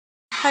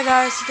Hi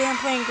guys, today I'm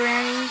playing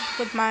Granny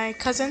with my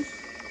cousin.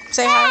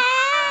 Say hi.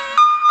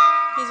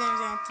 His name's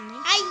Anthony.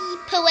 Hi,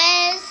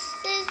 playz.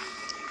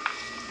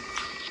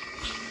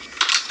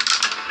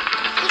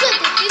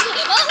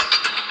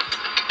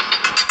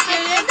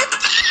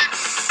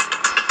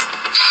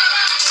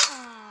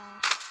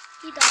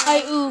 He died.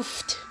 I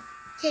oofed.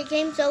 Okay,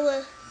 game's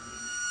over.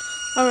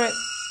 Alright,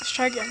 let's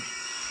try again.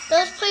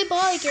 Let's play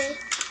ball again.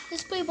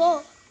 Let's play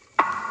ball.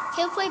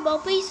 Can we play ball,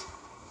 please?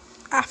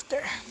 After.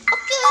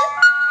 Okay.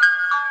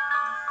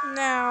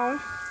 Now.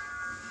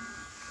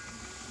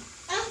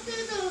 After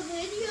the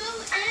video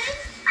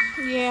ends?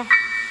 Yeah.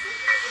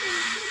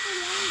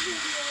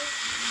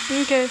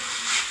 Okay.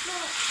 No,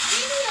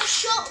 maybe a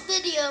short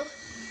video.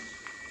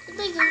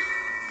 Like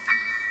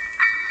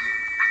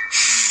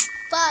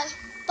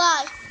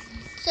bye.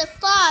 Say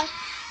bye.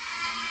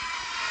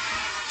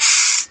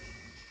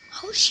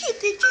 Oh shit,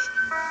 did you?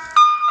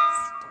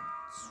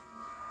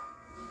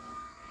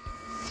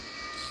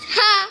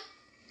 Ha!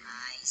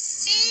 I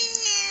see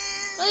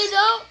you. No, you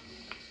don't.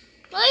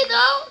 No, you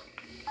don't.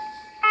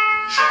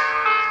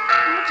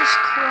 I'm gonna just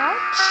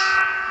crouch.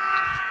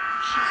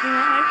 She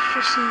can't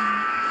extra see me.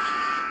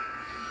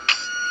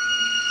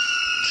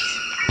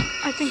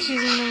 I think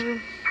she's in the room.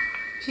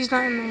 She's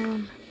not in the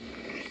room.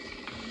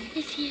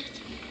 Yes, he is.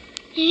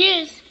 He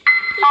is.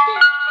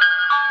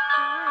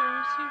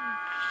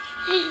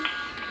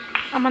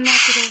 I'm gonna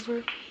knock it over.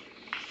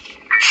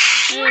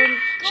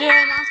 Should I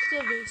knock the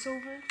vase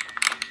over?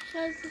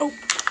 Oh.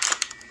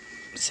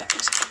 Sorry.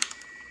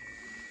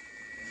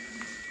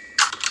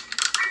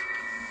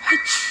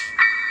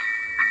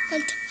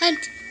 Hunt.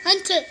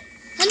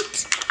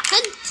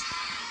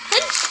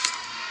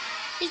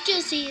 He's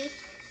gonna see you.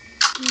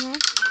 No.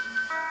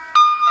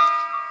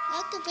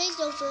 Knock the vase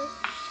over.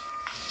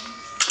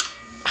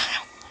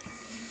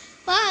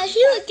 Wow, he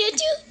will get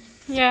you?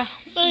 Yeah.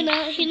 Or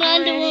not, he's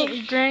not in the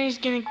room. Granny's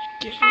gonna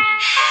get me.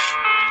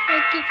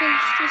 Like the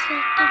vase, just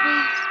like the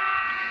vase.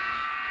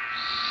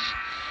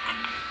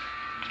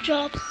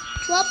 Drop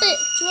it.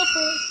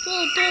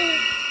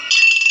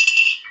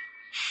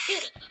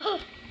 Oh.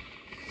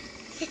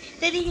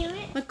 Did he hear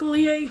it?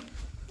 Luckily, Did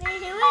he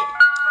hear it?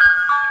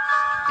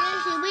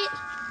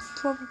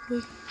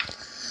 probably.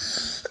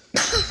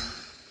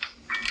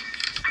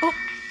 Oh.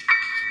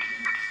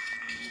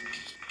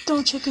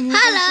 Don't check in here.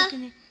 Hello. Don't check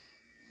in here.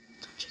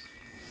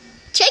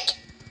 Check.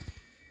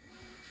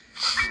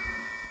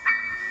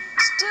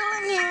 Still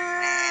in here.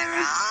 Where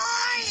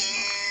are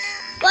you?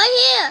 Right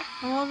here.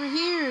 I'm over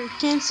here.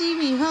 Can't see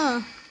me,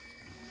 huh?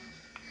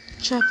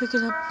 Try to pick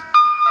it up.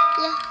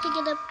 Yeah, pick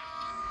it up.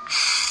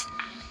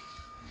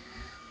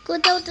 Go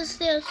down the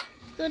stairs.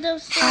 I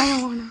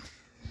don't wanna.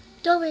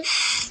 Do it.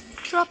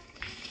 Drop.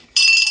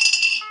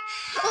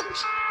 Oh.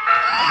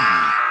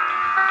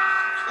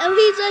 And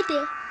he's right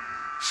there.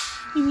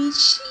 You mean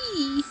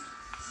she?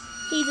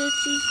 He did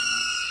see.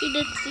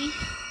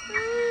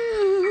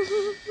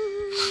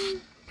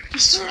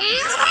 Isn't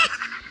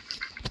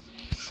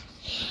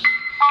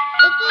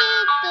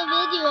the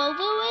video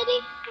over already?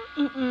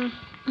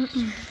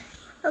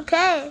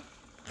 Okay.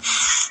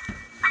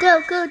 Go.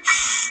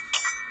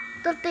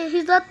 Stop there.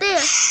 He's not there.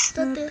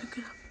 Stop there. Pick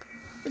it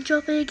up.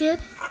 Drop it again.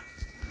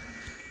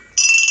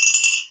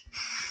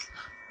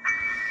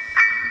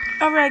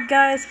 Alright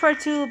guys, part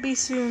 2 will be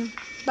soon.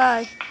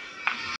 Bye.